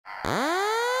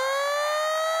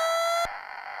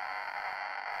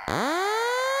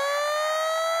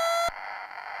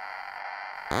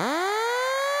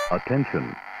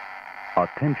Attention,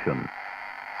 attention,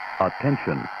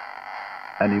 attention.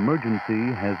 An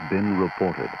emergency has been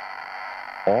reported.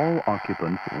 All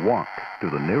occupants walk to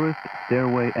the nearest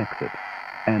stairway exit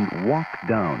and walk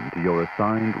down to your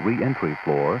assigned re-entry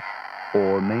floor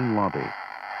or main lobby.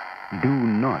 Do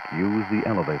not use the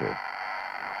elevator.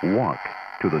 Walk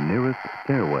to the nearest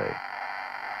stairway.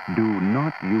 Do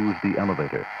not use the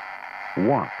elevator.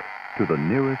 Walk to the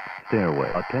nearest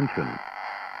stairway. Attention,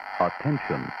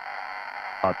 attention,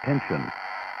 attention.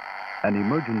 An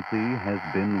emergency has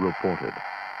been reported.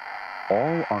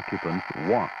 All occupants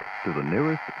walk to the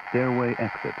nearest stairway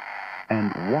exit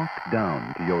and walk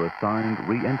down to your assigned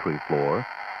re-entry floor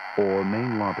or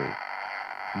main lobby.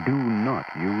 Do not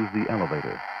use the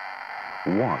elevator.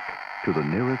 Walk to the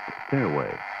nearest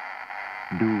stairway.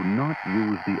 Do not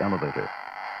use the elevator.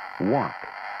 Walk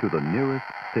to the nearest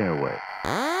stairway.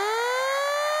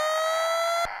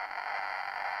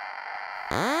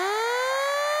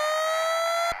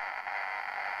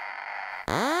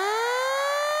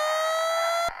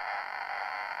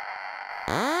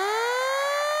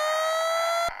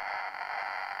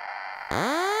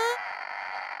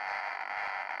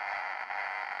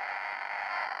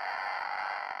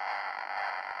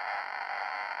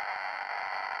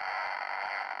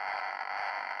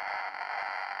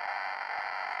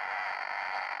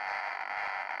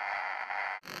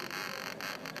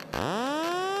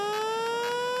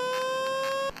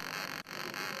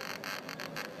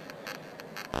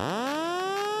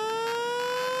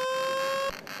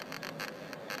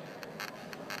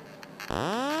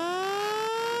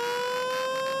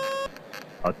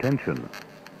 Attention,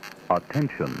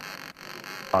 attention,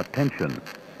 attention.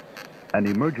 An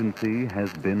emergency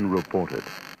has been reported.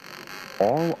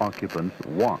 All occupants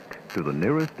walk to the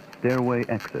nearest stairway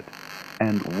exit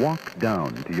and walk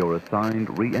down to your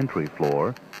assigned re-entry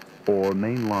floor or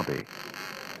main lobby.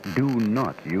 Do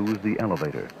not use the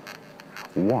elevator.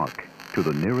 Walk to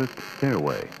the nearest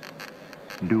stairway.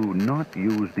 Do not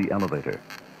use the elevator.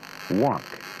 Walk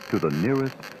to the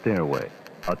nearest stairway.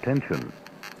 Attention,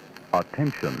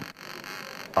 attention,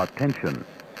 attention.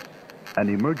 An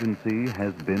emergency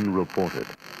has been reported.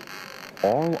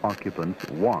 All occupants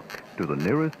walk to the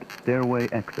nearest stairway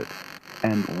exit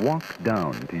and walk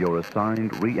down to your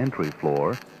assigned re-entry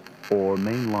floor or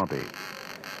main lobby.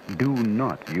 Do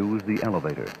not use the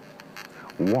elevator.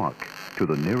 Walk to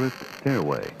the nearest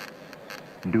stairway.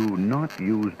 Do not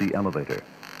use the elevator.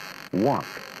 Walk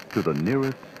to the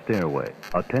nearest stairway.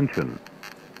 Attention,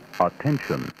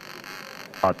 attention,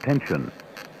 attention.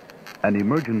 An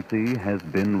emergency has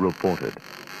been reported.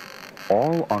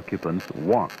 All occupants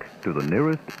walk to the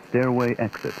nearest stairway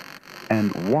exit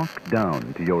and walk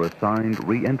down to your assigned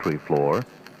re-entry floor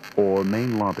or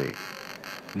main lobby.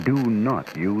 Do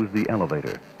not use the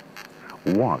elevator.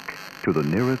 Walk to the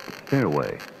nearest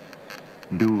stairway.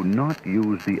 Do not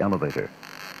use the elevator.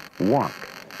 Walk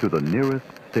to the nearest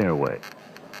stairway.